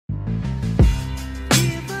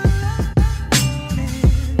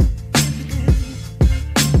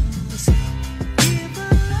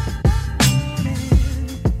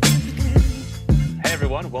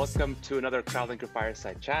welcome to another CrowdLinker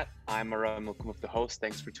Fireside Chat. I'm Aram Milkumov, the host.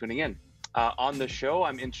 Thanks for tuning in. On the show,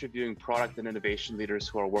 I'm interviewing product and innovation leaders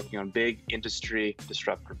who are working on big industry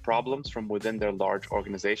disruptive problems from within their large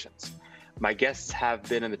organizations. My guests have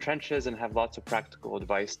been in the trenches and have lots of practical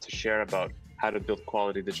advice to share about how to build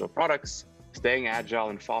quality digital products, staying agile,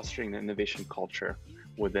 and fostering an innovation culture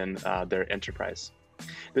within their enterprise.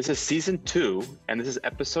 This is season 2, and this is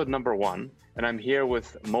episode number 1, and I'm here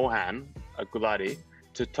with Mohan Gulati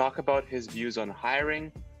to talk about his views on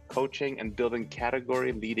hiring, coaching, and building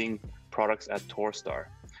category-leading products at Torstar.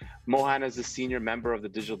 Mohan is a senior member of the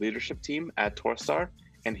digital leadership team at Torstar,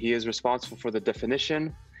 and he is responsible for the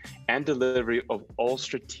definition and delivery of all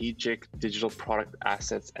strategic digital product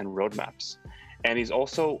assets and roadmaps. And he's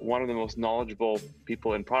also one of the most knowledgeable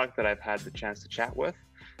people in product that I've had the chance to chat with.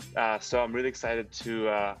 So I'm really excited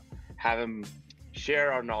to have him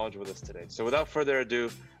share our knowledge with us today. So without further ado,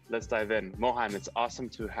 let's dive in. Mohan, it's awesome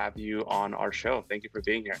to have you on our show. Thank you for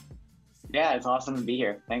being here. Yeah, it's awesome to be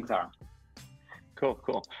here. Thanks, Aram.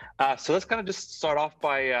 Cool. So let's kind of just start off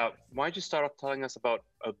by, why don't you start off telling us about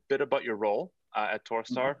a bit about your role at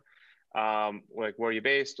Torstar? Like, where are you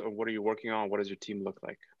based, or what are you working on? What does your team look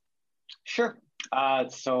like? Sure.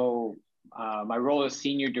 So my role is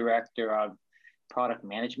Senior Director of Product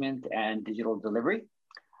Management and Digital Delivery.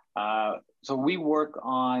 So we work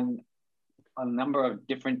on a number of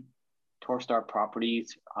different Torstar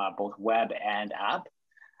properties, both web and app.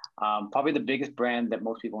 Probably the biggest brand that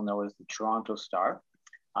most people know is the Toronto Star,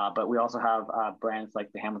 but we also have brands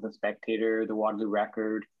like the Hamilton Spectator, the Waterloo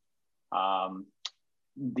Record, the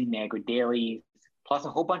Niagara Daily, plus a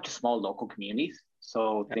whole bunch of small local communities.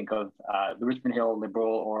 So think of the Richmond Hill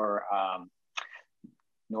Liberal or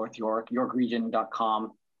North York,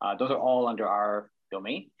 YorkRegion.com. Those are all under our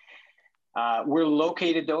domain. We're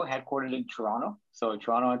located, though, headquartered in Toronto, so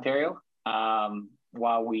Toronto, Ontario.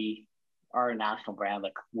 While we are a national brand,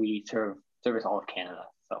 like we service all of Canada.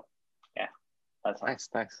 So yeah, that's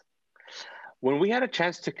nice. When we had a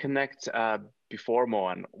chance to connect before,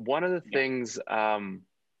 Mohan, one of the things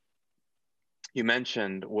you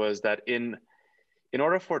mentioned was that in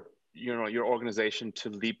order for your organization to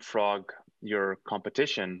leapfrog your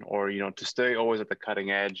competition, or to stay always at the cutting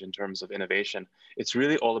edge in terms of innovation, it's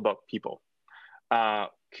really all about people. Can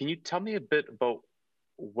you tell me a bit about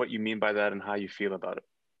what you mean by that and how you feel about it?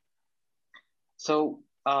 So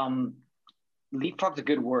leapfrog's a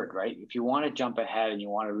good word, right? If you want to jump ahead and you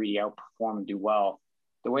want to really outperform and do well,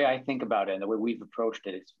 the way I think about it and the way we've approached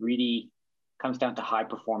it, it's really comes down to high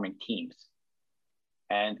performing teams.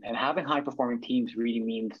 And having high performing teams really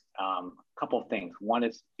means a couple of things. One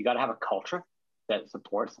is you got to have a culture that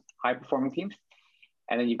supports high performing teams.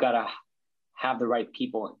 And then you've got to have the right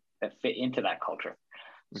people that fit into that culture.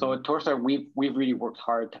 Mm-hmm. So at Torstar, we've really worked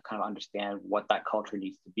hard to kind of understand what that culture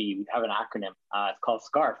needs to be. We have an acronym. It's called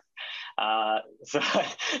SCARF.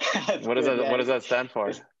 What does that stand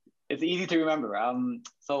for? It's easy to remember.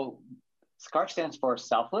 So SCARF stands for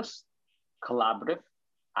selfless, collaborative,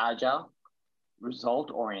 agile,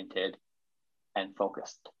 result-oriented, and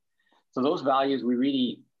focused. So those values,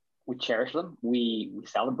 we cherish them. We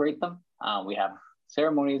celebrate them. We have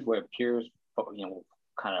ceremonies where peers,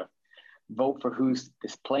 kind of vote for who's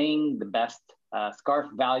displaying the best SCARF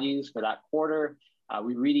values for that quarter.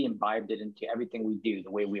 We really imbibed it into everything we do, the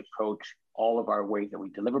way we approach all of our ways that we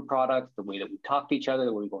deliver products, the way that we talk to each other,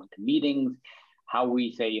 the way we go into meetings, how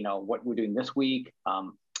we say, what we're doing this week.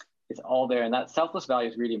 It's all there. And that selfless value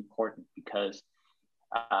is really important because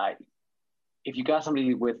if you got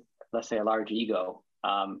somebody with, let's say, a large ego,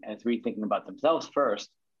 and it's really thinking about themselves first,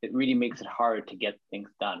 it really makes it hard to get things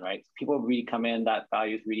done, right? So people really come in, that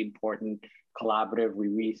value is really important. Collaborative, we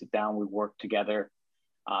really sit down, we work together.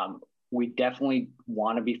 We definitely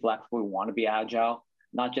want to be flexible, we want to be agile,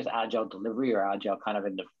 not just agile delivery or agile kind of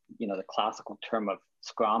in the, the classical term of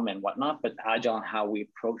Scrum and whatnot, but agile in how we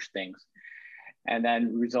approach things. And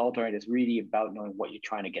then result-oriented is really about knowing what you're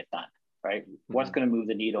trying to get done, right? Mm-hmm. What's going to move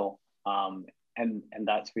the needle? And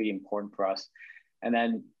that's really important for us. And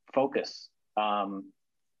then focus.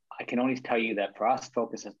 I can only tell you that for us,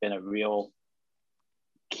 focus has been a real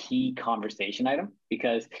key conversation item,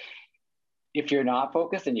 because if you're not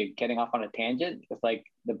focused and you're getting off on a tangent, it's like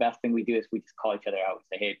the best thing we do is we just call each other out and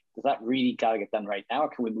say, hey, does that really got to get done right now? Or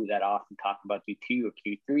can we move that off and talk about Q2 or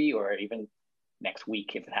Q3 or even next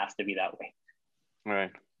week if it has to be that way?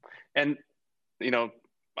 Right. And,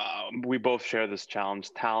 we both share this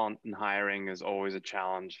challenge. Talent and hiring is always a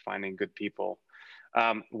challenge, finding good people.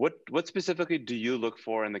 What specifically do you look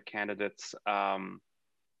for in the candidates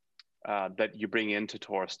that you bring into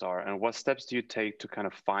Torstar, and what steps do you take to kind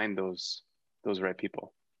of find those right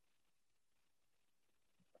people?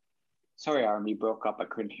 Sorry, Aram, you broke up. I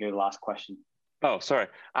couldn't hear the last question. Oh, sorry.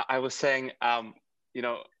 I was saying, you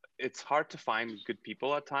know, it's hard to find good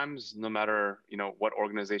people at times, no matter, you know, what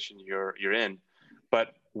organization you're in. But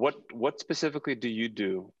what specifically do you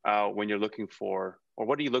do when you're looking for, or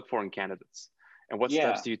what do you look for in candidates? And what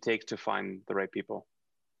steps Yeah, do you take to find the right people?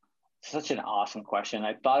 such an awesome question.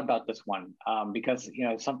 I thought about this one because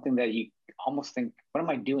something that you almost think, what am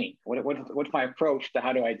I doing? What's my approach to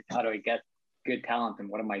how do I get good talent and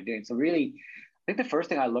what am I doing? So really, I think the first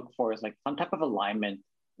thing I look for is like some type of alignment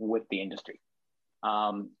with the industry.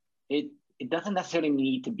 Um, it it doesn't necessarily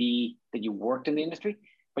need to be that you worked in the industry,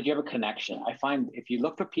 but you have a connection. I find if you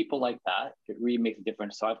look for people like that, it really makes a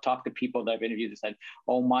difference. So I've talked to people that I've interviewed that said,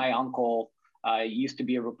 "Oh, my uncle used to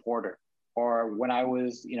be a reporter," or when I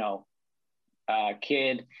was,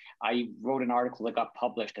 kid, I wrote an article that got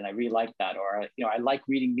published and I really liked that. Or, I like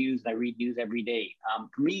reading news and I read news every day.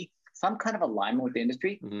 For me, some kind of alignment with the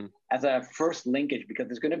industry Mm-hmm. as a first linkage, because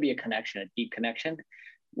there's going to be a connection, a deep connection,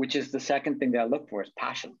 which is the second thing that I look for is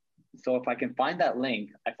passion. So if I can find that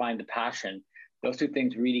link, I find the passion. Those two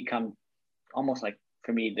things really come almost like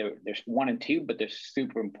for me, there's one and two, but they're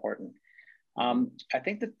super important. Mm-hmm. I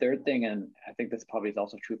think the third thing, and I think this probably is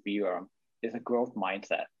also true for you, is a growth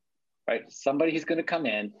mindset, right? Somebody who's going to come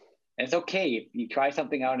in, and it's okay if you try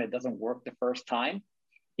something out and it doesn't work the first time.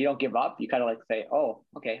 You don't give up. You kind of like say, oh,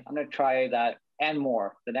 okay, I'm going to try that and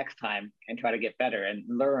more the next time and try to get better and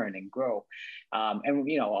learn and grow.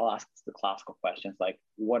 I'll ask the classical questions like,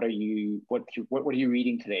 what are you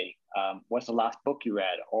reading today? What's the last book you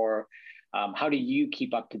read? Or how do you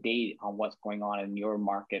keep up to date on what's going on in your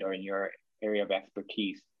market or in your area of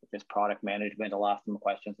expertise? If it's product management, I'll ask them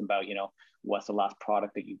questions about, what's the last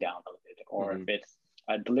product that you downloaded? Or Mm-hmm. if it's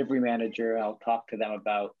a delivery manager, I'll talk to them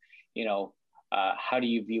about, how do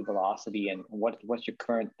you view velocity and what's your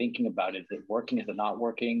current thinking about it? Is it working? Is it not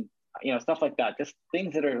working? Stuff like that. Just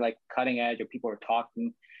things that are like cutting edge or people are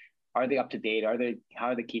talking. Are they up to date? How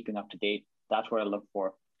are they keeping up to date? That's what I look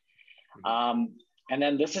for. Mm-hmm. And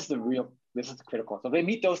then this is the critical. So if they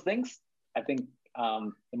meet those things, I think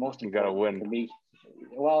the most You gotta important win. for me,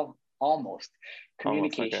 well, almost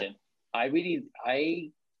Almost, okay. communication.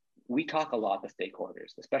 We talk a lot to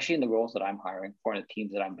stakeholders, especially in the roles that I'm hiring for and the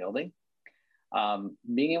teams that I'm building.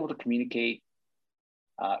 Being able to communicate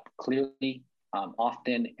clearly,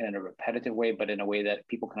 often in a repetitive way, but in a way that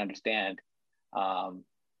people can understand,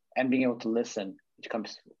 and being able to listen, which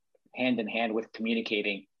comes hand in hand with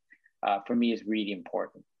communicating, for me is really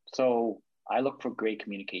important. So I look for great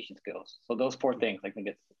communication skills. So those four things, I think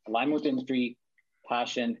it's alignment with industry,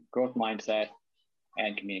 passion, growth mindset,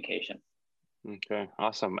 and communication. Okay,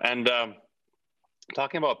 awesome. And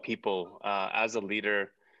talking about people, as a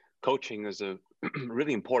leader, coaching is a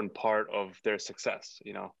really important part of their success,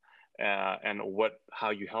 and how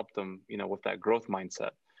you help them, with that growth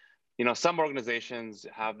mindset. Some organizations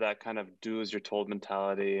have that kind of do as you're told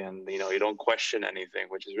mentality, and you don't question anything,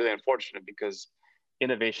 which is really unfortunate because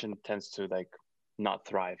innovation tends to like not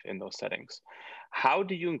thrive in those settings. How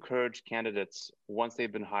do you encourage candidates once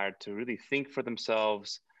they've been hired to really think for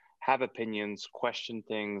themselves, have opinions, question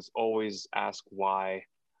things, always ask why,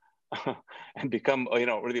 and become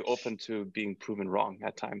really open to being proven wrong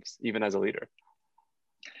at times, even as a leader?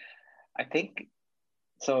 I think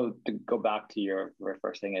so. To go back to your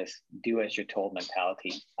first thing is do as you're told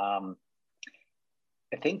mentality.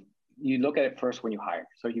 I think you look at it first when you hire.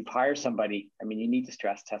 So you hire somebody. I mean, you need to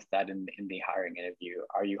stress test that in the hiring interview.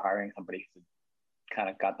 Are you hiring somebody who's kind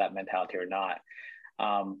of got that mentality or not?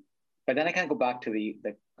 But then I kind of go back to the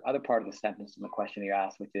other part of the sentence in the question you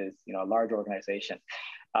asked, which is, a large organization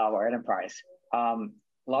or enterprise. A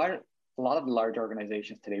lot of the large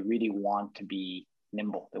organizations today really want to be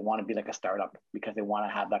nimble. They want to be like a startup because they want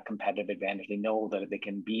to have that competitive advantage. They know that they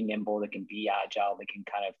can be nimble, they can be agile, they can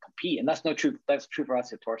kind of compete. And that's no true. That's true for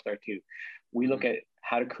us at Torstar too. We look at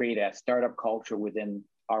how to create a startup culture within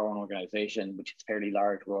our own organization, which is fairly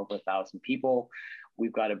large. We're over 1,000 people.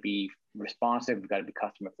 We've got to be responsive. We've got to be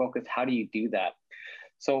customer focused. How do you do that?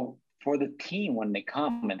 So for the team, when they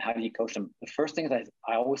come and how do you coach them? The first thing is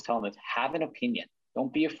I always tell them is have an opinion.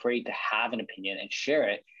 Don't be afraid to have an opinion and share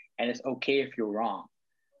it. And it's okay if you're wrong.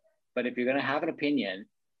 But if you're going to have an opinion,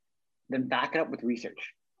 then back it up with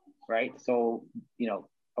research, right? So,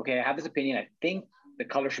 okay, I have this opinion. I think the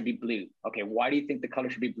color should be blue. Okay, why do you think the color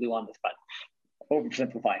should be blue on this button?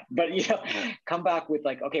 Oversimplify. But, come back with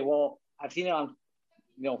like, okay, well, I've seen it on,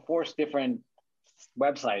 4 different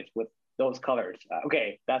websites with those colors.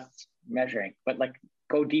 Okay, that's measuring. But like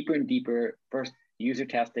go deeper and deeper. First, user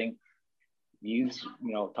testing.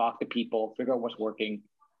 Talk to people, figure out what's working,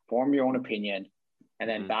 form your own opinion, and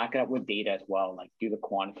then back it up with data as well, like do the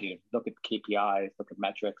quantity, look at KPIs, look at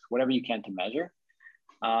metrics, whatever you can to measure.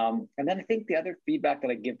 And then I think the other feedback that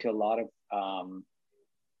I give to a lot of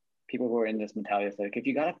people who are in this mentality is like, if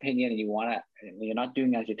you got an opinion and you're not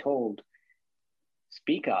doing as you're told,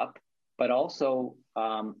 speak up, but also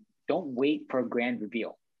don't wait for a grand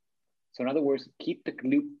reveal. So in other words, keep the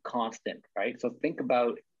loop constant, right? So think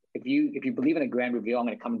about if you believe in a grand reveal, I'm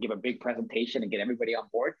going to come and give a big presentation and get everybody on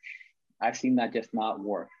board. I've seen that just not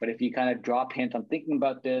work. But if you kind of drop hints, I'm thinking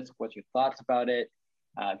about this, what's your thoughts about it?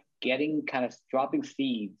 Dropping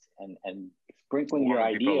seeds and sprinkling your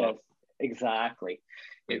ideas. Exactly.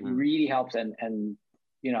 It really helps. And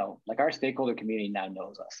you know, like our stakeholder community now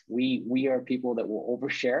knows us. We are people that will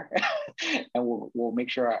overshare and we'll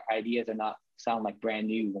make sure our ideas are not sound like brand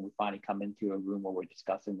new when we finally come into a room where we're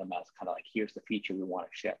discussing them as kind of like, here's the feature we want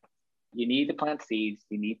to ship. You need to plant seeds.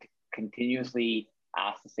 You need to continuously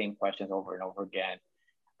ask the same questions over and over again.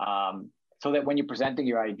 So that when you're presenting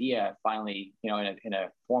your idea, finally, you know, in a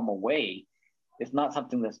formal way, it's not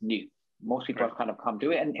something that's new. Most people have kind of come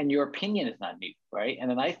to it, and your opinion is not new, right?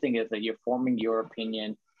 And the nice thing is that you're forming your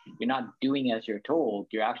opinion. You're not doing as you're told.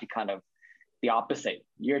 You're actually kind of the opposite.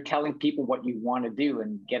 You're telling people what you want to do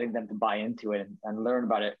and getting them to buy into it and learn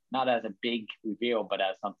about it, not as a big reveal, but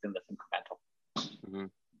as something that's incremental.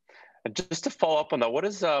 And just to follow up on that, what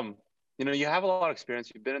is, you know, you have a lot of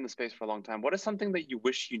experience. You've been in the space for a long time. What is something that you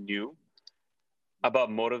wish you knew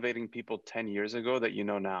about motivating people 10 years ago that you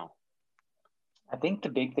know now? I think the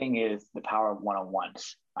big thing is the power of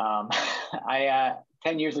one-on-ones.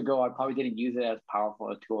 10 years ago, I probably didn't use it as powerful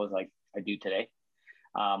a tool as I do today.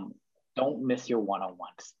 Don't miss your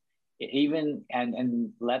one-on-ones.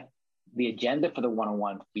 And let the agenda for the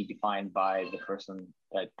one-on-ones be defined by the person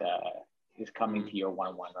that is coming to your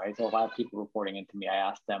one-on-one, right? So if I have people reporting into me, I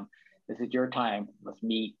ask them, this is your time, let's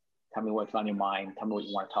meet, tell me what's on your mind, tell me what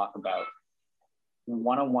you want to talk about.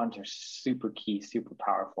 One-on-ones are super key, super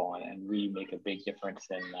powerful, and really make a big difference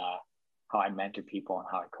in how I mentor people and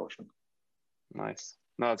how I coach them. Nice.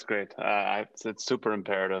 No, that's great. It's super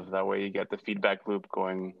imperative. That way you get the feedback loop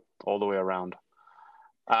going all the way around.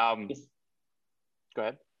 Go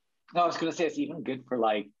ahead. No, I was going to say it's even good for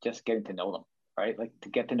like just getting to know them, right? Like to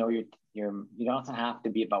get to know you don't have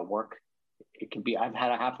to be about work. It can be, I've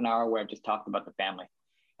had a half an hour where I've just talked about the family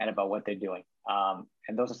and about what they're doing.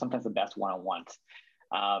 And those are sometimes the best one-on-ones.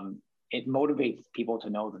 It motivates people to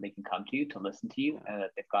know that they can come to you, to listen to you, and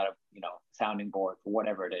that they've got a, you know, sounding board for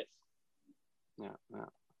whatever it is. Yeah.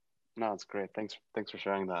 No, it's great. Thanks for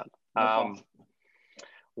sharing that. No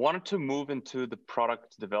wanted to move into the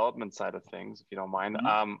product development side of things, if you don't mind.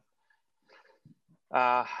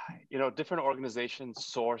 You know, different organizations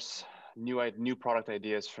source new product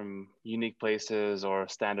ideas from unique places or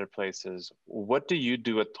standard places. What do you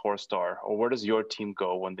do at Torstar, or where does your team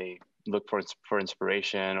go when they look for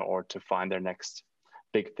inspiration or to find their next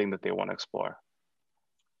big thing that they want to explore?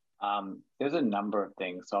 There's a number of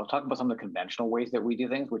things. So I'll talk about some of the conventional ways that we do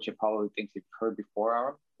things, which you probably think you've heard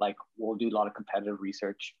before. Like we'll do a lot of competitive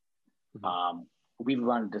research. We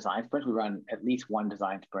run design sprints. We run at least one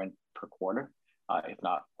design sprint per quarter, if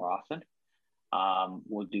not more often.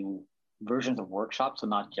 We'll do versions of workshops, so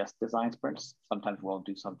not just design sprints. Sometimes we'll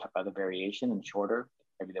do some type of other variation and shorter,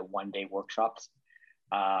 maybe the one-day workshops.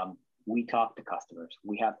 We talk to customers.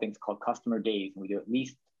 We have things called customer days, and we do at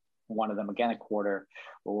least one of them again a quarter,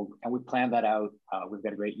 and we plan that out. We've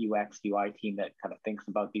got a great UX UI team that kind of thinks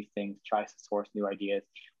about these things, tries to source new ideas.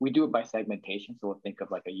 We do it by segmentation, so we'll think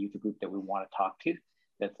of like a user group that we want to talk to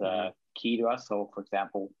that's key to us. So for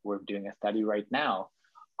example, we're doing a study right now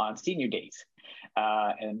on senior days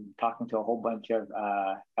and talking to a whole bunch of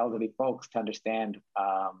elderly folks to understand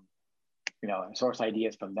you know, source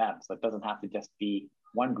ideas from them. So it doesn't have to just be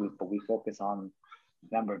one group, but we focus on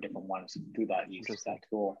a number of different ones through that use of that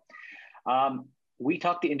tool. We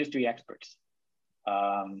talk to industry experts.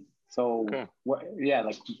 Yeah,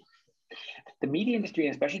 like the media industry,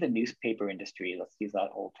 and especially the newspaper industry, let's use that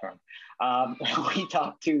old term. We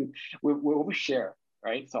talk to, we share,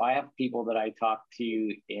 right? So I have people that I talk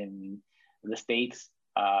to in the States.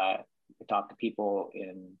 We talk to people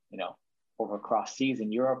in, you know, over across seas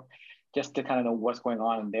in Europe, just to kind of know what's going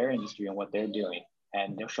on in their industry and what they're doing.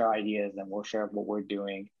 And they'll share ideas and we'll share what we're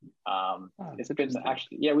doing. It's been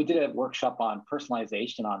actually, yeah, we did a workshop on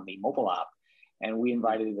personalization on the mobile app, and we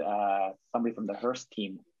invited somebody from the Hearst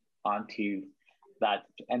team onto that.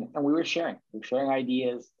 And we were sharing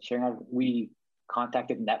ideas, we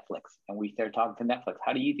contacted Netflix and we started talking to Netflix.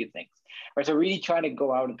 How do you do things? Right. So really trying to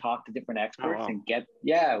go out and talk to different experts and get,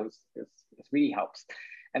 it really helps.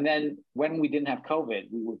 And then when we didn't have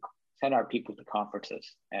COVID, we would send our people to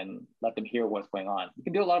conferences and let them hear what's going on. You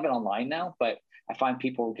can do a lot of it online now, but I find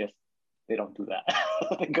people just, they don't do that.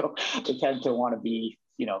 They tend to want to be,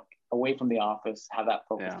 away from the office, have that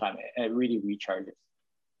focus time, and it really recharges.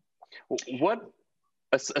 What,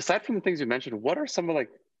 aside from the things you mentioned, what are some of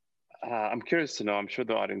I'm curious to know, I'm sure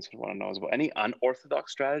the audience would want to know as well, any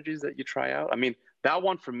unorthodox strategies that you try out? I mean, that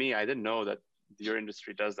one for me, I didn't know that your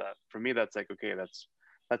industry does that. For me, that's like, okay,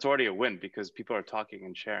 that's already a win because people are talking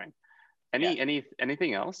and sharing.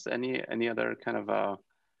 Anything else? Any other kind of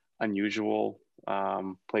unusual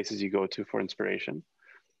places you go to for inspiration?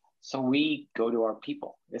 So we go to our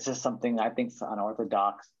people. This is something I think is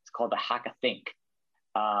unorthodox. It's called a hack-a-think.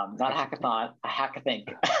 Not a hackathon, a hack-a-think.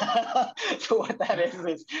 So what that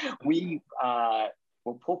is we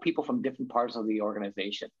will pull people from different parts of the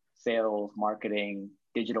organization: sales, marketing,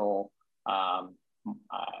 digital,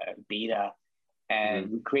 data,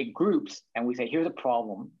 and we create groups and we say, here's a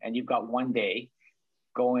problem, and you've got one day,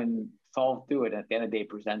 go and solve through it. And at the end of the day,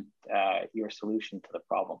 present your solution to the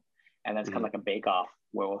problem. And that's kind of like a bake-off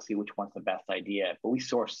where we'll see which one's the best idea. But we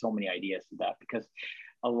source so many ideas to that because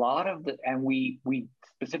a lot of and we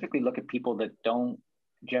specifically look at people that don't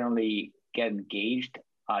generally get engaged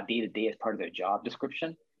day to day as part of their job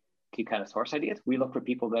description to kind of source ideas. We look for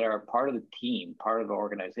people that are part of the team, part of the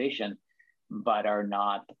organization, but are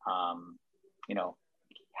not,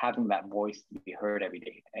 having that voice to be heard every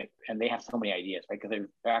day. And they have so many ideas, right? Because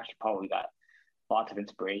they're actually probably got lots of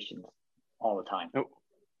inspirations all the time.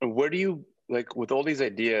 Where do you, with all these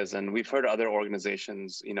ideas, and we've heard other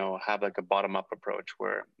organizations, have like a bottom-up approach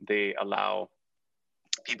where they allow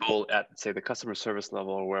people at, say, the customer service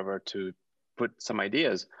level or wherever to put some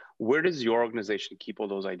ideas. Where does your organization keep all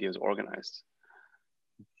those ideas organized?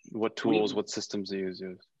 What tools, what systems do you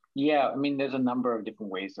use? Yeah, I mean, there's a number of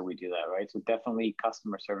different ways that we do that, right? So definitely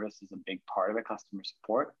customer service is a big part of it, customer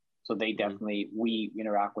support. So they definitely, we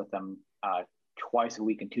interact with them twice a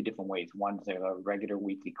week in two different ways. One is a regular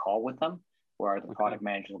weekly call with them, where the product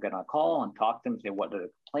manager will get on a call and talk to them, say, what are the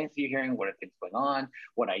complaints you're hearing? What are things going on?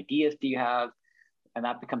 What ideas do you have? And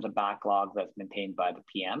that becomes a backlog that's maintained by the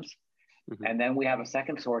PMs. And then we have a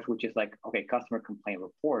second source, which is customer complaint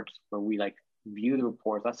reports, where we view the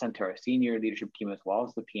reports. That's sent to our senior leadership team as well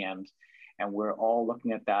as the PMs. And we're all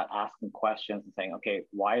looking at that, asking questions and saying, okay,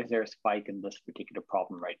 why is there a spike in this particular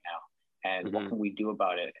problem right now? And what can we do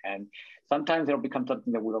about it? And sometimes it'll become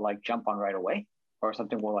something that we'll jump on right away, or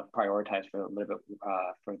something we'll prioritize for a little bit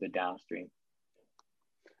further downstream.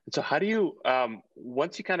 So how do you,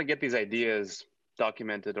 once you kind of get these ideas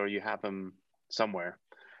documented or you have them somewhere,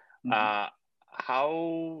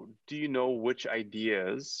 how do you know which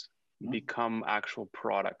ideas become actual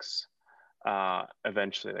products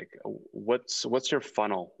eventually? What's your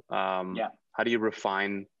funnel? How do you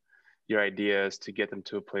refine your ideas to get them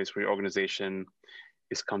to a place where your organization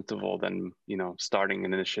is comfortable then starting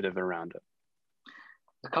an initiative around it?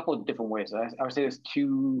 A couple of different ways. I would say there's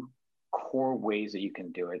two core ways that you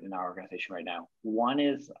can do it in our organization right now. One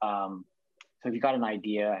is so if you've got an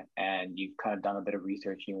idea and you've kind of done a bit of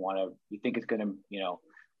research and you think it's going to,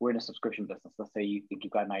 we're in a subscription business. Let's say you think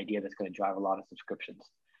you've got an idea that's going to drive a lot of subscriptions.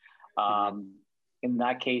 In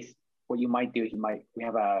that case, what you might do is we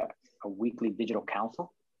have a weekly digital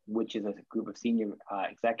council, which is a group of senior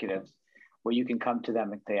executives where you can come to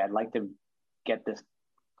them and say, I'd like to get this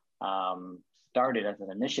started as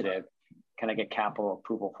an initiative. Can I get capital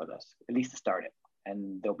approval for this, at least to start it?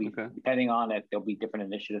 And there'll be, depending on it, there'll be different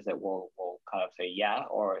initiatives that will kind of say, yeah,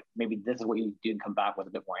 or maybe this is what you do and come back with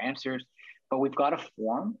a bit more answers. But we've got a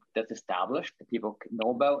form that's established that people can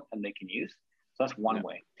know about and they can use. So that's one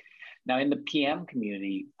way. Now in the PM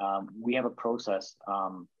community, we have a process,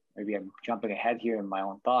 maybe I'm jumping ahead here in my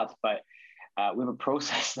own thoughts, but we have a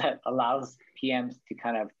process that allows PMs to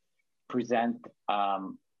kind of present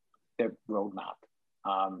their roadmap.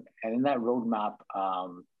 And in that roadmap,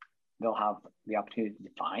 they'll have the opportunity to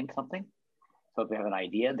define something. So if they have an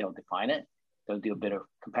idea, they'll define it. They'll do a bit of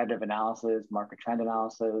competitive analysis, market trend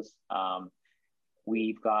analysis.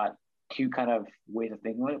 We've got two kind of ways of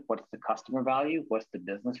thinking of it. What's the customer value? What's the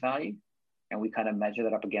business value? And we kind of measure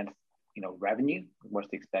that up against, revenue. What's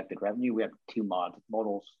the expected revenue? We have two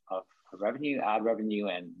models of revenue, ad revenue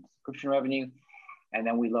and subscription revenue. And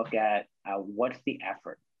then we look at what's the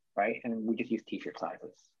effort, right? And we just use t-shirt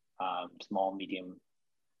sizes, small, medium,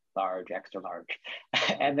 large, extra large.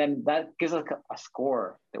 And then that gives us a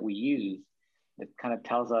score that we use that kind of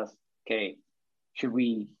tells us, okay, should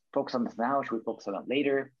we focus on this now? Should we focus on it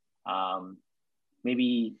later?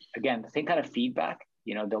 Maybe, again, the same kind of feedback.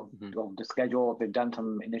 They'll schedule, if they've done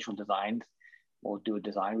some initial designs, we'll do a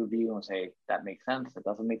design review and say, that makes sense, that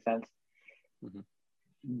doesn't make sense.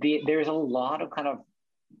 there's a lot of kind of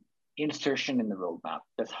insertion in the roadmap.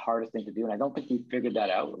 That's the hardest thing to do. And I don't think we've figured that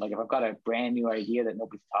out. Like if I've got a brand new idea that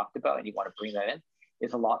nobody's talked about and you want to bring that in,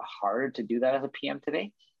 it's a lot harder to do that as a PM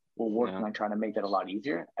today. We're working on trying to make that a lot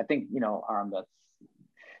easier. I think,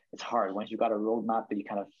 it's hard once you've got a roadmap that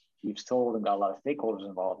you've sold and got a lot of stakeholders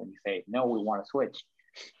involved and you say, no, we want to switch.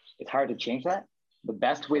 It's hard to change that. The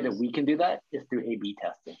best way that we can do that is through A/B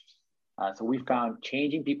testing. So we've found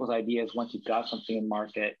changing people's ideas once you've got something in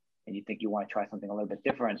market and you think you want to try something a little bit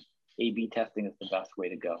different, A/B testing is the best way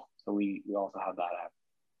to go. So we also have that app.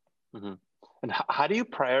 Mm-hmm. And how do you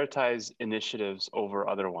prioritize initiatives over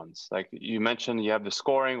other ones? Like you mentioned, you have the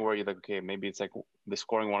scoring where you're like, okay, maybe it's like the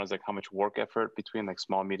scoring one is like how much work effort between like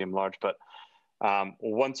small, medium, large. But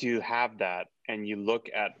once you have that and you look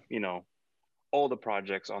at, all the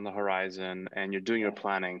projects on the horizon and you're doing your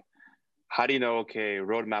planning, how do you know, okay,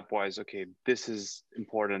 roadmap wise, okay, this is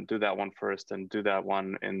important, do that one first and do that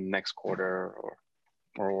one in next quarter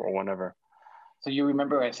or whenever? So you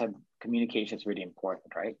remember I said communication is really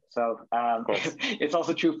important, right? So it's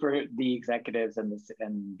also true for the executives and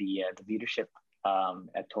the leadership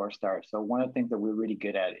at Torstar. So one of the things that we're really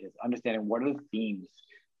good at is understanding what are the themes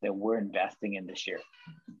that we're investing in this year.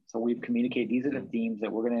 So we've communicated, these are the themes that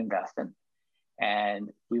we're going to invest in. And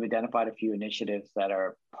we've identified a few initiatives that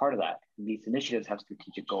are part of that. These initiatives have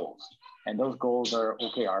strategic goals. And those goals are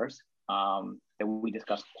OKRs that we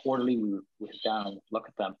discuss quarterly. We sit down and look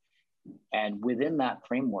at them. And within that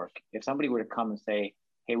framework, if somebody were to come and say,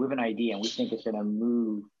 hey, we have an idea and we think it's going to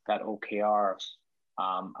move that OKR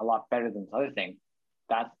a lot better than this other thing,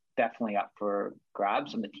 that's definitely up for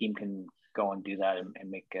grabs. And the team can go and do that and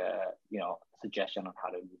make a suggestion on how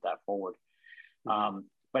to move that forward.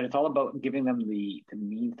 But it's all about giving them the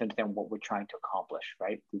means to understand what we're trying to accomplish,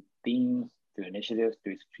 right? Through themes, through initiatives,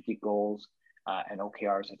 through strategic goals, and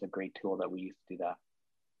OKRs is a great tool that we use to do that.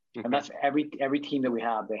 Okay. And that's every team that we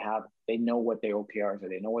have, they know what their OKRs are,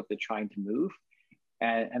 they know what they're trying to move.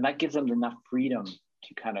 And that gives them enough freedom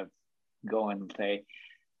to kind of go and say,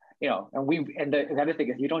 and the other thing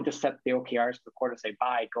is you don't just set the OKRs for the quarter, say,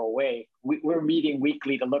 bye, go away. We're meeting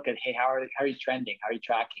weekly to look at, hey, how are you trending? How are you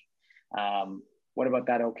tracking? What about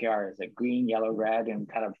that OKR? Is it green, yellow, red? And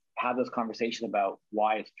kind of have this conversation about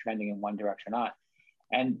why it's trending in one direction or not.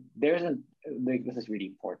 And this is really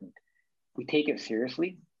important. We take it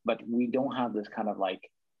seriously, but we don't have this kind of like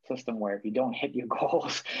system where if you don't hit your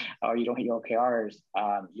goals or you don't hit your OKRs,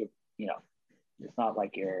 it's not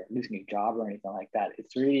like you're losing your job or anything like that.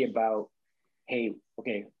 It's really about, hey,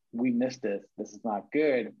 okay, we missed this. This is not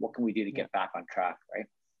good. What can we do to get back on track, right?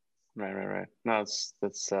 Right. No,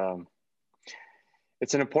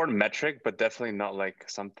 it's an important metric, but definitely not like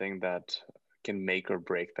something that can make or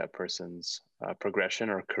break that person's progression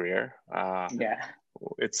or career.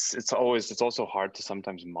 It's also hard to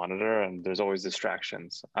sometimes monitor, and there's always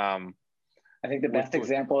distractions. I think the best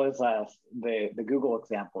example is the Google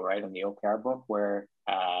example, right, in the OKR book, where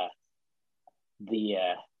I think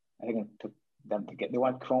it took them they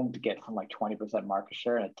want Chrome to get from like 20% market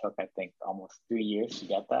share, and it took I think almost 3 years to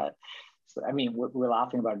get that. So I mean, we're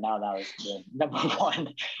laughing about it now. That was the number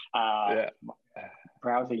one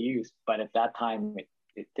browser use, but at that time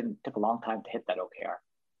it took a long time to hit that OKR.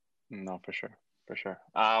 No, for sure.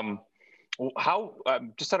 How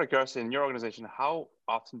just out of curiosity, in your organization, how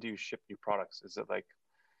often do you ship new products?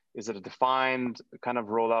 Is it a defined kind of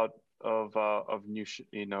rollout of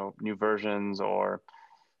new versions, or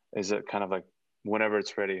is it kind of like whenever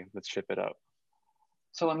it's ready, let's ship it out?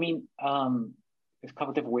 So I mean, there's a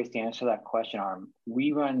couple different ways to answer that question, Arm.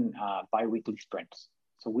 We run bi-weekly sprints.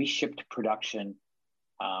 So we ship to production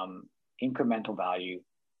incremental value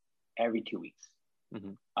every 2 weeks,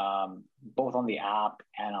 both on the app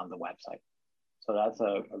and on the website. So that's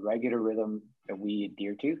a regular rhythm that we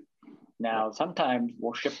adhere to. Now, sometimes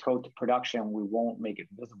we'll ship code to production, we won't make it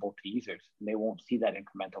visible to users. They won't see that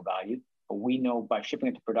incremental value, but we know by shipping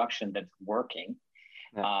it to production that it's working.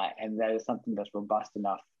 And that is something that's robust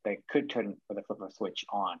enough that could turn with a flip of a switch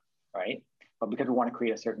on, right? But because we want to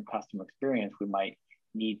create a certain customer experience, we might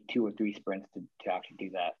need 2 or 3 sprints to actually do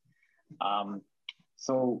that.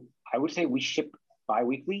 So I would say we ship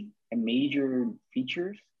bi-weekly, and major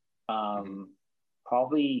features,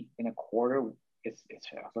 probably in a quarter, it's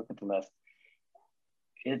look at the list,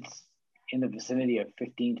 it's in the vicinity of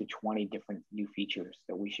 15 to 20 different new features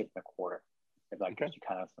that we ship in a quarter. If that gives you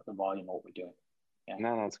kind of the volume of what we're doing. Yeah.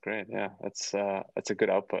 No, that's great. Yeah, that's a good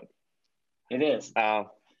output. It is.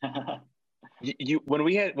 When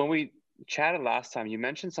we chatted last time, you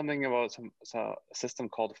mentioned something about a system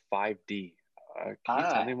called 5D. Can you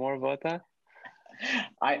tell me more about that?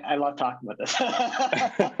 I love talking about this.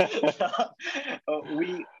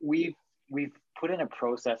 We've put in a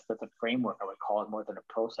process that's a framework, I would call it more than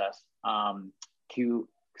a process, to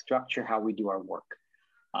structure how we do our work.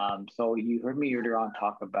 So you heard me earlier on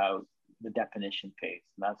talk about the definition phase.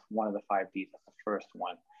 And that's one of the 5Ds. That's the first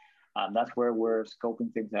one. That's where we're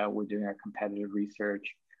scoping things out. We're doing our competitive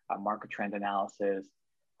research, market trend analysis,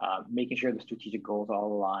 making sure the strategic goals are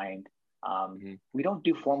all aligned. We don't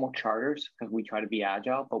do formal charters because we try to be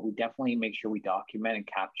agile, but we definitely make sure we document and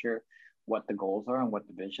capture what the goals are and what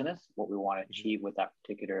the vision is, what we want to achieve with that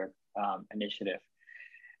particular initiative.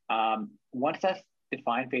 Once that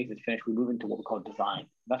design phase is finished, we move into what we call design.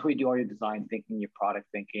 That's where you do all your design thinking, your product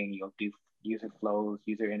thinking. You'll do user flows,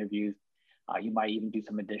 user interviews. You might even do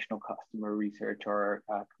some additional customer research or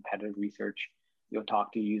competitive research. You'll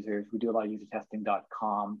talk to users. We do a lot of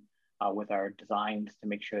usertesting.com with our designs to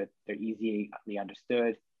make sure that they're easily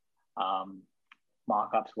understood,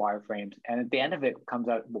 mock-ups, wireframes. And at the end of it comes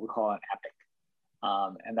out what we call an epic.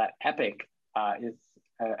 And that epic is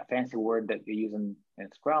a fancy word that you use in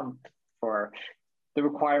Scrum for the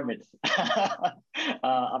requirements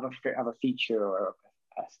of a feature or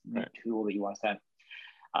a tool that you want to send.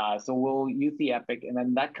 So we'll use the epic, and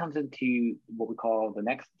then that comes into what we call the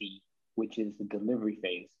next D, which is the delivery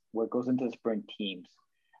phase, where it goes into the sprint teams.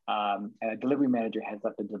 And a delivery manager heads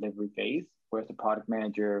up the delivery phase, whereas the product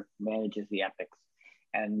manager manages the epics.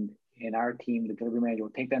 And in our team, the delivery manager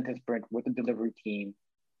will take them to sprint with the delivery team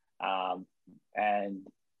and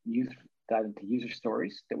use that into user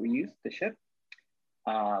stories that we use to ship.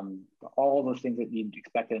 All those things that you'd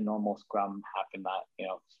expect in a normal Scrum happen, that,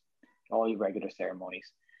 all your regular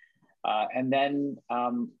ceremonies. And then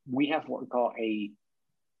we have what we call a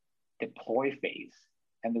deploy phase.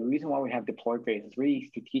 And the reason why we have deploy phase is really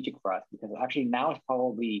strategic for us, because actually now it's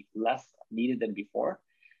probably less needed than before,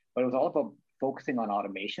 but it was all about focusing on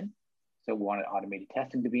automation. So we wanted automated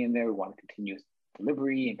testing to be in there. We wanted continuous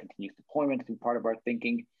delivery and continuous deployment to be part of our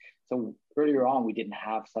thinking. So earlier on, we didn't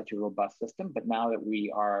have such a robust system, but now that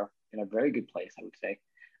we are in a very good place, I would say,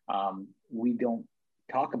 we don't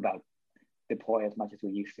talk about deploy as much as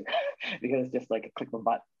we used to, because it's just like a click of a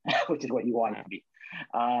button, which is what you want it to be.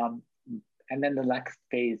 And then the next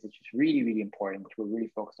phase, which is really, really important, which we're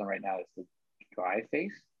really focused on right now, is the drive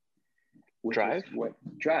phase. Drive?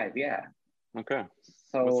 Drive, yeah. Okay.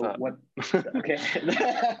 So okay.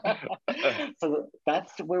 So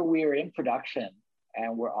that's where we're in production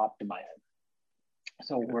and we're optimizing.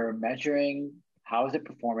 So we're measuring how is it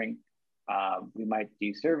performing. We might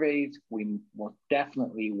do surveys. We will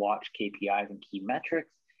definitely watch KPIs and key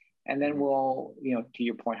metrics. And then we'll, to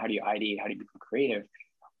your point, how do you ideate, how do you become creative?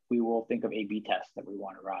 We will think of A/B tests that we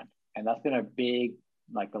want to run. And that's been a big,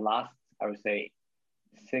 like the last, I would say,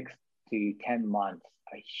 6 to 10 months,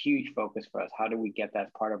 a huge focus for us. How do we get that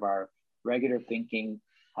as part of our regular thinking?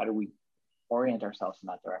 How do we orient ourselves in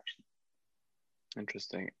that direction?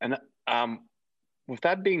 Interesting. And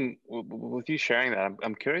with you sharing that,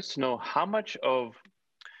 I'm curious to know how much of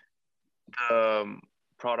the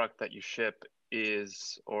product that you ship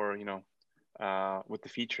is, or, with the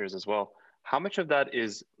features as well, how much of that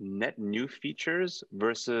is net new features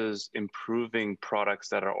versus improving products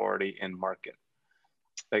that are already in market?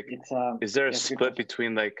 Like, is there a split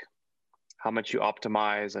between like how much you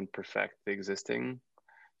optimize and perfect the existing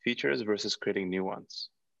features versus creating new ones?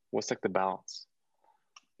 What's like the balance?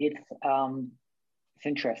 It's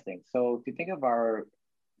interesting. So if you think of our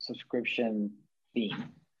subscription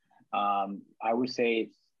theme, I would say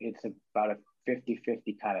it's about a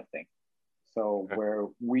 50-50 kind of thing. So where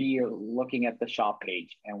we are looking at the shop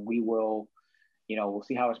page and we will, we'll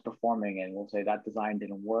see how it's performing and we'll say that design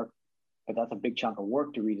didn't work, but that's a big chunk of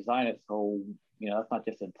work to redesign it. So, that's not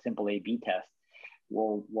just a simple A/B test.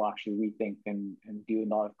 We'll actually rethink and do a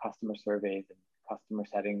lot of customer surveys and customer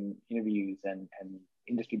setting interviews and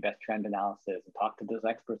industry best trend analysis and talk to those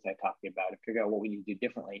experts I talked to you about and figure out what we need to do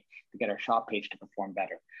differently to get our shop page to perform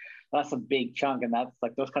better. That's a big chunk, and that's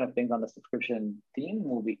like those kind of things on the subscription theme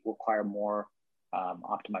will require more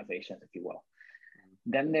optimizations, if you will.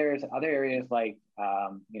 Then there's other areas like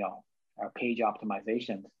our page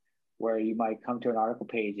optimizations, where you might come to an article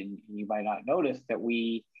page and you might not notice that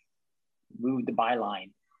we moved the byline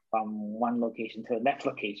from one location to the next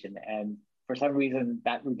location, and for some reason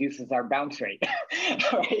that reduces our bounce rate,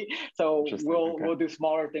 right? So we'll do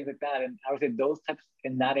smaller things like that, and I would say those types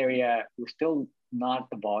in that area, we're still not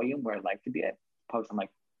the volume where I'd like to be at. Probably some like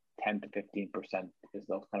 10 to 15% is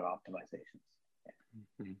those kind of optimizations.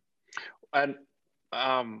 Mm-hmm. And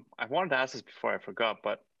I wanted to ask this before I forgot,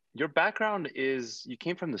 but your background is you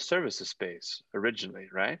came from the services space originally,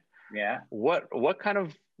 right? Yeah. What kind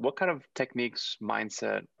of what kind of techniques,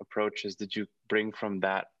 mindset, approaches did you bring from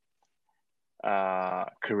that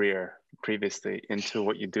career previously into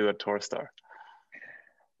what you do at Torstar?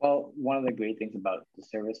 Well, one of the great things about the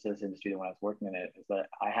services industry when I was working in it is that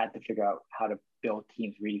I had to figure out how to build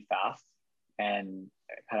teams really fast and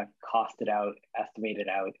kind of cost it out, estimate it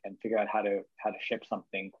out, and figure out how to ship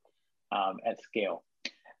something at scale.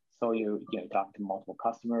 So you talk to multiple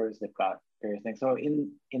customers, they've got various things. So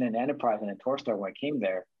in an enterprise and in Torstar, when I came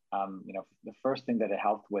there, the first thing that it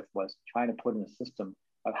helped with was trying to put in a system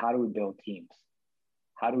of how do we build teams?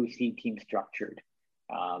 How do we see teams structured?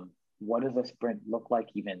 What does a sprint look like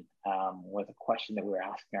even, was a question that we were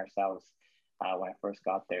asking ourselves when I first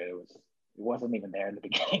got there. It wasn't even there in the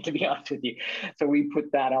beginning, to be honest with you. So we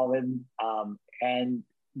put that all in. And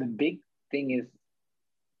the big thing is,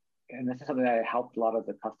 and this is something that I helped a lot of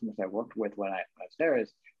the customers I worked with when I was there,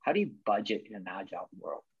 is how do you budget in an agile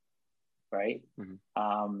world, right?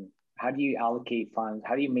 Mm-hmm. How do you allocate funds?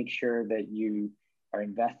 How do you make sure that you are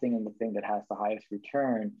investing in the thing that has the highest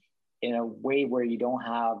return in a way where you don't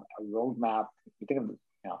have a roadmap? You think of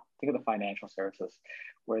the financial services,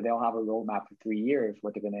 where they'll have a roadmap for 3 years,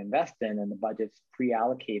 what they're going to invest in, and the budget's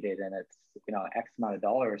pre-allocated, and it's X amount of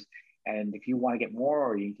dollars. And if you want to get more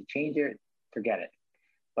or you need to change it, forget it.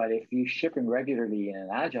 But if you're shipping regularly in an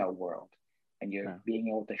agile world and you're being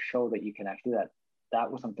able to show that you can actually do that, that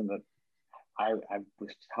was something that I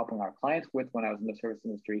was helping our clients with when I was in the service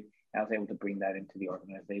industry. And I was able to bring that into the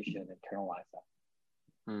organization and internalize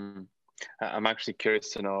that. Mm. I'm actually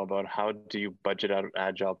curious to know about how do you budget out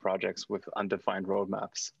agile projects with undefined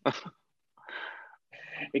roadmaps?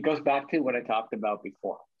 It goes back to what I talked about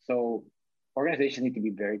before. So organizations need to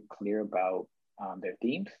be very clear about their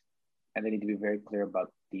themes, and they need to be very clear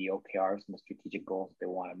about the OKRs and the strategic goals they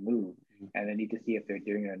want to move. Mm-hmm. And they need to see if they're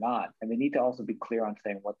doing it or not. And they need to also be clear on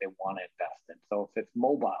saying what they want to invest in. So if it's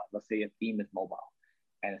mobile, let's say a theme is mobile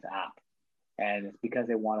and it's app, and it's because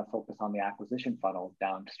they want to focus on the acquisition funnel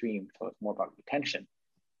downstream. So it's more about retention.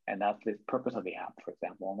 And that's the purpose of the app, for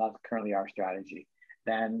example. And that's currently our strategy.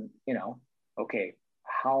 Then, okay,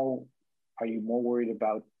 how are you more worried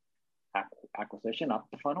about acquisition up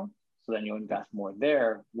the funnel? So then you'll invest more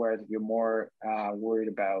there. Whereas if you're more worried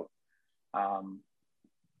about,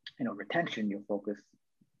 retention, you'll focus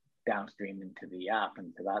downstream into the app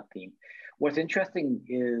and to that theme. What's interesting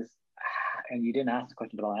is, and you didn't ask the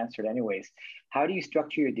question, but I'll answer it anyways. How do you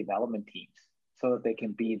structure your development teams so that they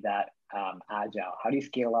can be that agile? How do you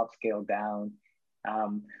scale up, scale down?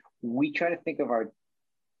 We try to think of our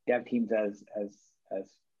dev teams as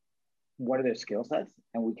what are their skill sets,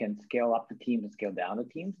 and we can scale up the teams and scale down the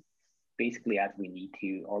teams basically as we need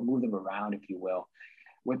to, or move them around, if you will,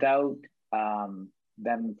 without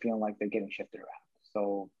them feeling like they're getting shifted around.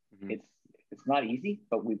 So mm-hmm. it's not easy,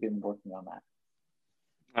 but we've been working on that.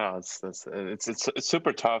 Oh, it's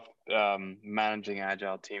super tough managing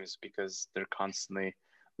agile teams because they're constantly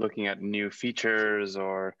looking at new features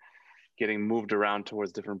or getting moved around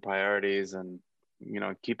towards different priorities, and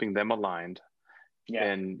keeping them aligned. Yeah.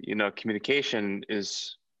 And communication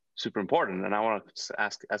is super important. And I want to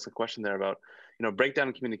ask a question there about breakdown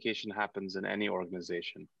in communication happens in any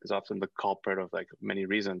organization. Is often the culprit of like many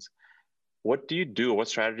reasons. What do you do? What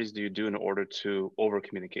strategies do you do in order to over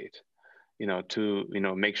communicate? To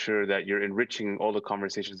make sure that you're enriching all the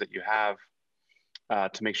conversations that you have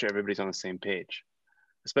to make sure everybody's on the same page,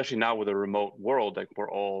 especially now with a remote world, like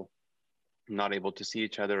we're all not able to see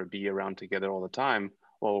each other or be around together all the time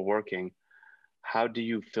while we're working. How do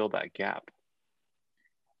you fill that gap?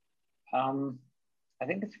 I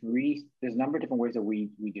think there's a number of different ways that we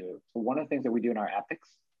do it. So one of the things that we do in our epics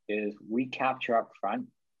is we capture up front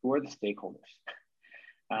who are the stakeholders.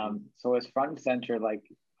 So as front and center, like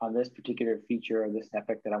on this particular feature or this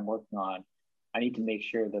epic that I'm working on, I need to make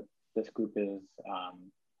sure that this group is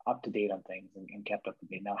up to date on things and kept up to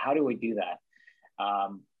date. Now, how do we do that?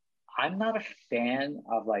 I'm not a fan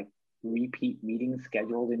of like repeat meetings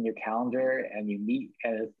scheduled in your calendar and you meet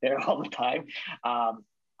and it's there all the time.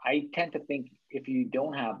 I tend to think if you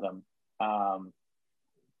don't have them,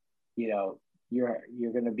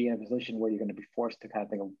 you're going to be in a position where you're going to be forced to kind of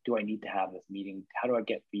think, do I need to have this meeting? How do I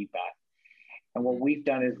get feedback? And what we've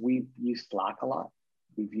done is we've used Slack a lot.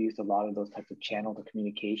 We've used a lot of those types of channels of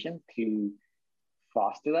communication to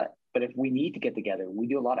foster that. But if we need to get together, we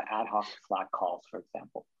do a lot of ad hoc Slack calls, for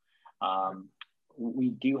example. We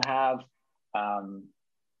do have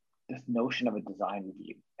this notion of a design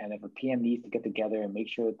review. And if a PM needs to get together and make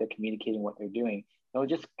sure that they're communicating what they're doing, they'll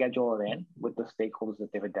just schedule it in with the stakeholders that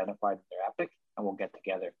they've identified in their epic, and we'll get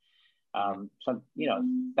together. So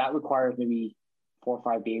that requires maybe 4 or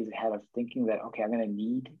 5 days ahead of thinking that, okay, I'm going to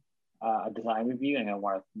need a design review and I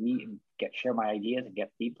want to meet and share my ideas and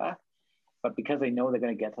get feedback. But because they know they're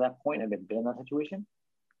going to get to that point and they've been in that situation,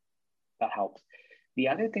 that helps. The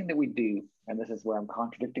other thing that we do, and this is where I'm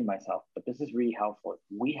contradicting myself, but this is really helpful.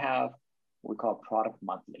 We have what we call Product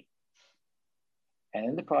Monthly. And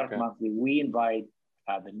in the Product Monthly, we invite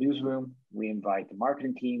the newsroom, we invite the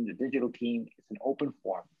marketing team, the digital team. It's an open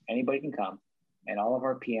forum. Anybody can come, and all of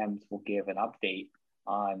our PMs will give an update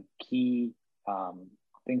on key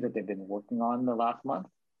things that they've been working on the last month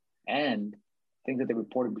and things that they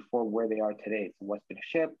reported before where they are today. So what's been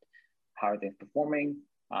shipped, how are they performing,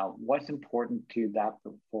 what's important to that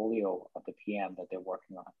portfolio of the PM that they're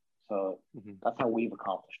working on. So that's how we've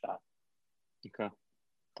accomplished that.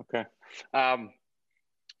 Okay.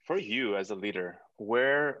 For you as a leader,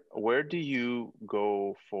 where do you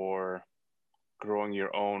go for growing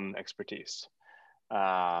your own expertise?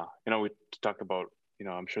 We talked about,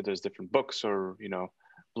 I'm sure there's different books or,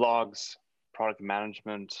 blogs, product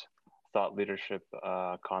management, thought leadership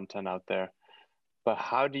content out there. But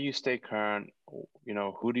how do you stay current?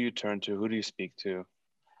 Who do you turn to? Who do you speak to?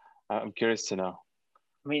 I'm curious to know.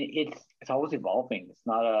 I mean, it's always evolving. It's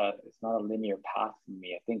not a linear path for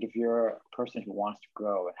me. I think if you're a person who wants to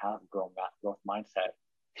grow and have a growth mindset,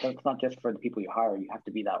 so it's not just for the people you hire. You have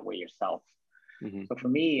to be that way yourself. So for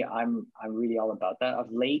me, I'm really all about that.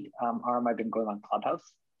 Of late, I've been going on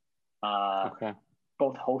Clubhouse,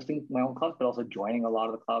 both hosting my own clubs, but also joining a lot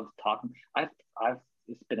of the clubs, talking.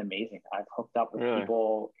 It's been amazing. I've hooked up with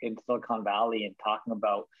people in Silicon Valley and talking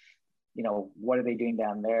about, what are they doing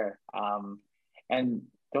down there? And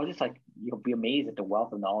they'll just you'll be amazed at the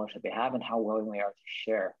wealth of knowledge that they have and how willing they are to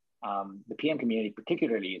share. The PM community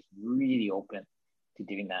particularly is really open to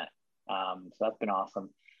doing that. So that's been awesome.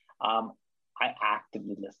 I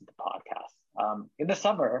actively listen to podcasts. In the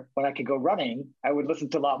summer, when I could go running, I would listen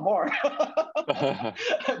to a lot more. But,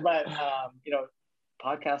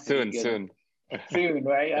 podcasts soon,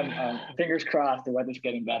 right? Fingers crossed the weather's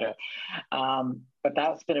getting better. But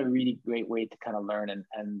that's been a really great way to kind of learn.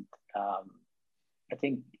 And I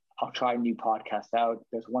think I'll try new podcasts out.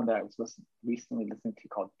 There's one that I was recently listening to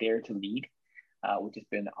called Dare to Lead, which has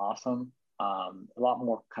been awesome. A lot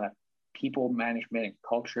more kind of people management and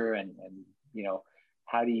culture and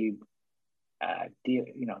how do you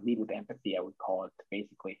lead with empathy, I would call it,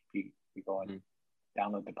 basically, if you go and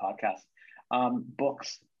download the podcast.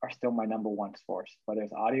 Books are still my number one source, whether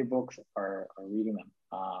it's audiobooks or reading them.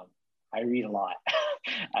 I read a lot.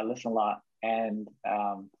 I listen a lot. And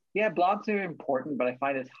blogs are important, but I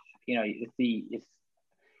find it's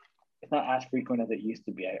not as frequent as it used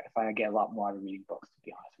to be. I find I get a lot more out of reading books, to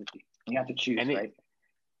be honest with you. You have to choose, right?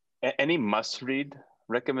 Any must-read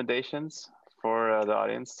recommendations for the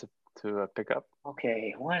audience to pick up?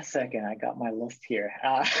 Okay, 1 second. I got my list here.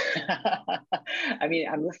 I mean,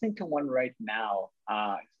 I'm listening to one right now.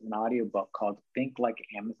 It's an audiobook called Think Like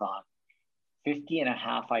Amazon, 50 and a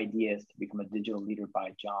half Ideas to Become a Digital Leader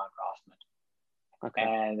by John Rossman. Okay.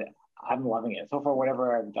 And I'm loving it. So far,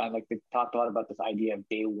 whatever I've done, they talked a lot about this idea of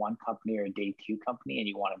day one company or day two company, and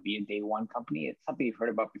you want to be a day one company. It's something you've heard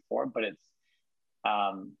about before, but it's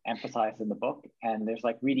emphasized in the book. And there's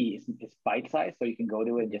really, it's bite-sized, so you can go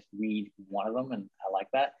to it and just read one of them, and I like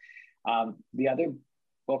that. The other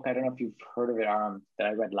book, I don't know if you've heard of it, that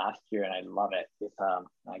I read last year, and I love it. It's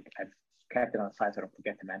I've kept it on the side so I don't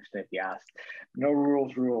forget to mention it if you ask. No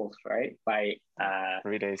Rules, right? By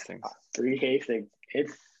Reed Hastings. Reed Hastings.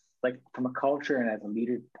 It's from a culture and as a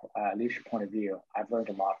leadership point of view, I've learned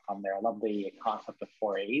a lot from there. I love the concept of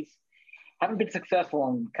 4 A's. Haven't been successful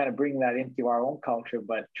in kind of bringing that into our own culture,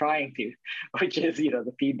 but trying to, which is,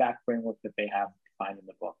 the feedback framework that they have defined in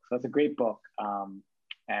the book. So it's a great book,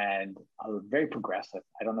 and very progressive.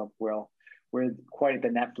 I don't know if we're quite at the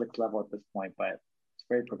Netflix level at this point, but it's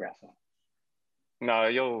very progressive. No,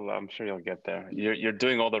 I'm sure you'll get there. You're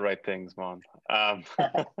doing all the right things, Mon. A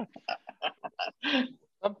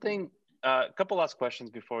couple last questions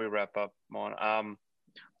before we wrap up, Mon.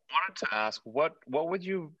 Wanted to ask, what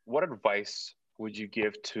advice would you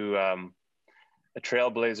give to a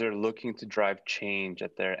trailblazer looking to drive change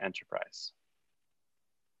at their enterprise?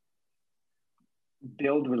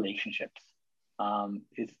 Build relationships.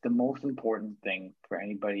 It's the most important thing for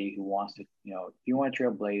anybody who wants to, if you want to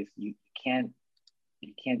trailblaze, you can't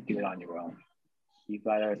do it on your own. You've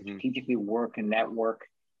got to strategically work and network.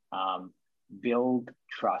 Build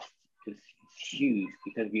trust is huge,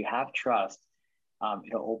 because if you have trust,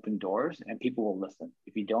 it'll open doors and people will listen.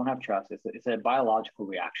 If you don't have trust, it's a biological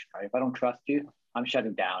reaction, right? If I don't trust you, I'm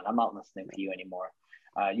shutting down. I'm not listening to you anymore.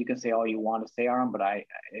 You can say all you want to say, Aaron, but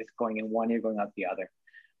it's going in one ear, going out the other.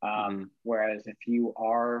 Whereas if you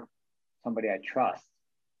are somebody I trust,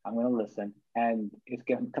 I'm going to listen. And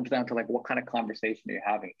comes down to like what kind of conversation you're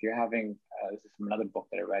having. If you're having, this is from another book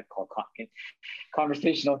that I read called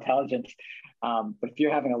Conversational Intelligence. But if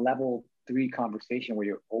you're having a level 3 conversation where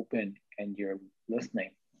you're open and you're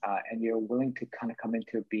listening and you're willing to kind of come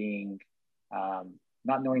into it being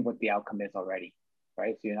not knowing what the outcome is already,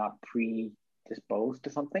 right? So you're not predisposed to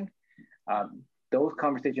something. Those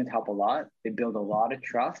conversations help a lot. They build a lot of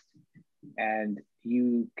trust, and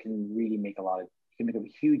you can really make a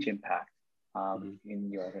huge impact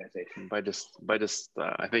in your organization by just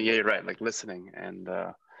I think, yeah, you're right, like listening and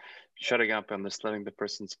shutting up and just letting the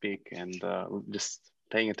person speak and just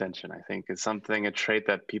paying attention. I think is a trait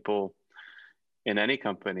that people in any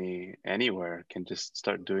company anywhere can just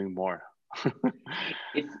start doing more.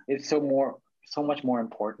 It's so much more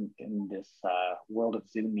important in this world of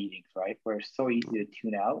Zoom meetings, right? Where it's so easy to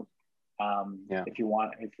tune out. If you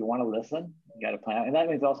want to listen, you got to plan. And that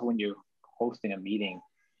means also when you're hosting a meeting,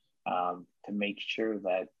 to make sure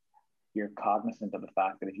that you're cognizant of the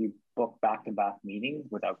fact that if you book back-to-back meetings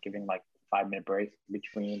without giving like 5-minute breaks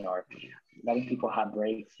between, or letting people have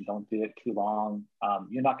breaks, don't do it too long,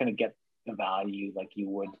 you're not going to get the value like you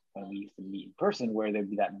would when we used to meet in person, where there'd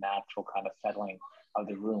be that natural kind of settling of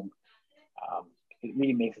the room. It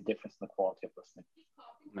really makes a difference in the quality of listening.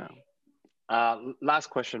 No. Last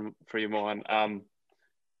question for you, Mohan.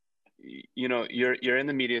 You know, you're in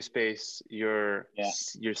the media space. You're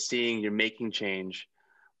making change.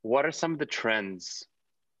 What are some of the trends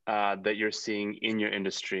that you're seeing in your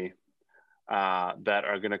industry that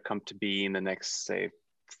are going to come to be in the next, say,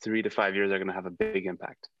 3 to 5 years? Are going to have a big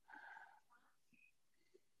impact?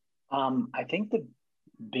 I think the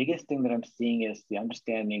biggest thing that I'm seeing is the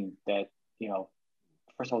understanding that,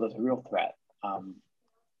 first of all, there's a real threat.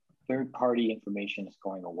 Third-party information is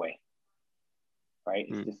going away, right?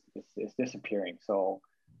 It's disappearing. So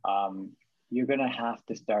you're going to have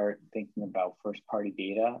to start thinking about first-party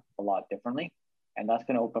data a lot differently. And that's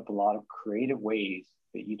going to open up a lot of creative ways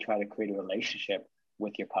that you try to create a relationship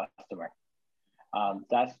with your customer.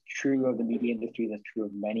 That's true of the media industry. That's true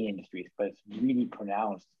of many industries, but it's really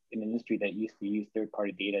pronounced in an industry that used to use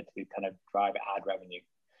third-party data to kind of drive ad revenue.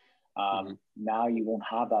 Now you won't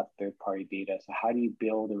have that third-party data. So how do you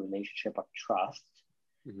build a relationship of trust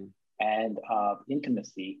and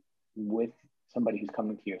intimacy with somebody who's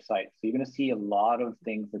coming to your site? So you're going to see a lot of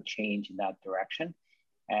things that change in that direction.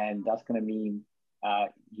 And that's going to mean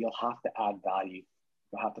you'll have to add value.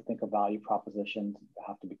 You'll have to think of value propositions. You'll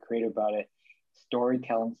have to be creative about it.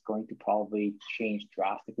 Storytelling is going to probably change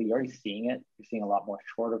drastically. You're already seeing it. You're seeing a lot more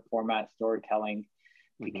shorter format storytelling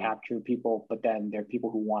to capture people, but then there are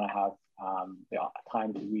people who want to have the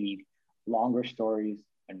time to read longer stories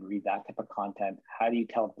and read that type of content. How do you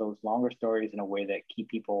tell those longer stories in a way that keep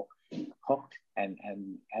people hooked and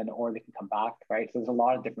or they can come back, right? So there's a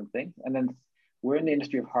lot of different things. And then we're in the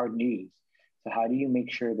industry of hard news. So how do you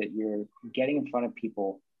make sure that you're getting in front of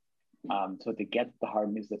people so to get the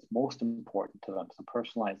hard news that's most important to them? So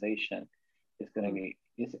personalization is going to be,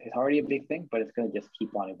 it's already a big thing, but it's going to just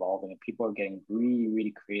keep on evolving, and people are getting really,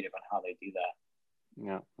 really creative on how they do that.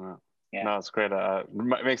 Yeah. No, it's great. It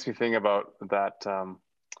makes me think about that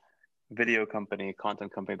video company,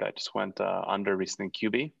 content company that just went under recently,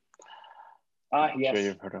 QB. Yes. Sure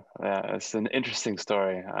you've heard of. Yeah, it's an interesting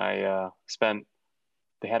story.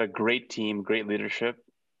 They had a great team, great leadership,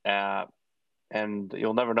 and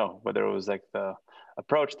you'll never know whether it was like the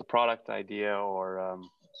approach, the product idea, or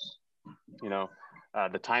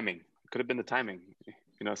the timing. It could have been the timing.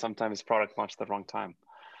 Sometimes product launched at the wrong time.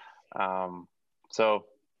 So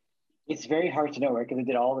it's very hard to know, right? Because they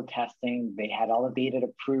did all the testing. They had all the data to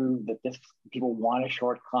prove that people want to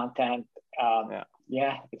short content.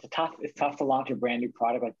 It's tough to launch a brand new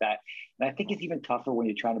product like that. And I think it's even tougher when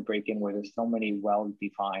you're trying to break in where there's so many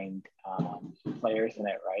well-defined players in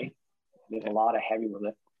it, right? There's a lot of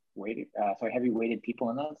heavy-weighted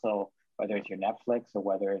people in that. So whether it's your Netflix or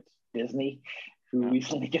whether it's Disney, who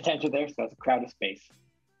recently gets entered there, so it's a crowded space.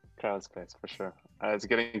 Crowded space for sure. It's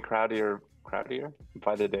getting crowdier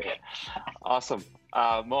by the day. Awesome,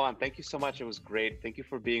 Mohan. Thank you so much. It was great. Thank you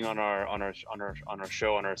for being on our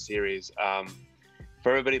show, on our series. For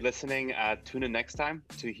everybody listening, tune in next time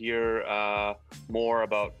to hear more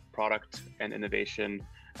about product and innovation,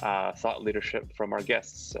 thought leadership from our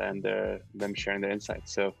guests and them sharing their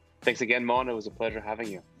insights. So thanks again, Mohan. It was a pleasure having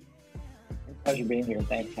you. Pleasure being here.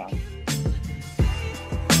 Thanks, Tom.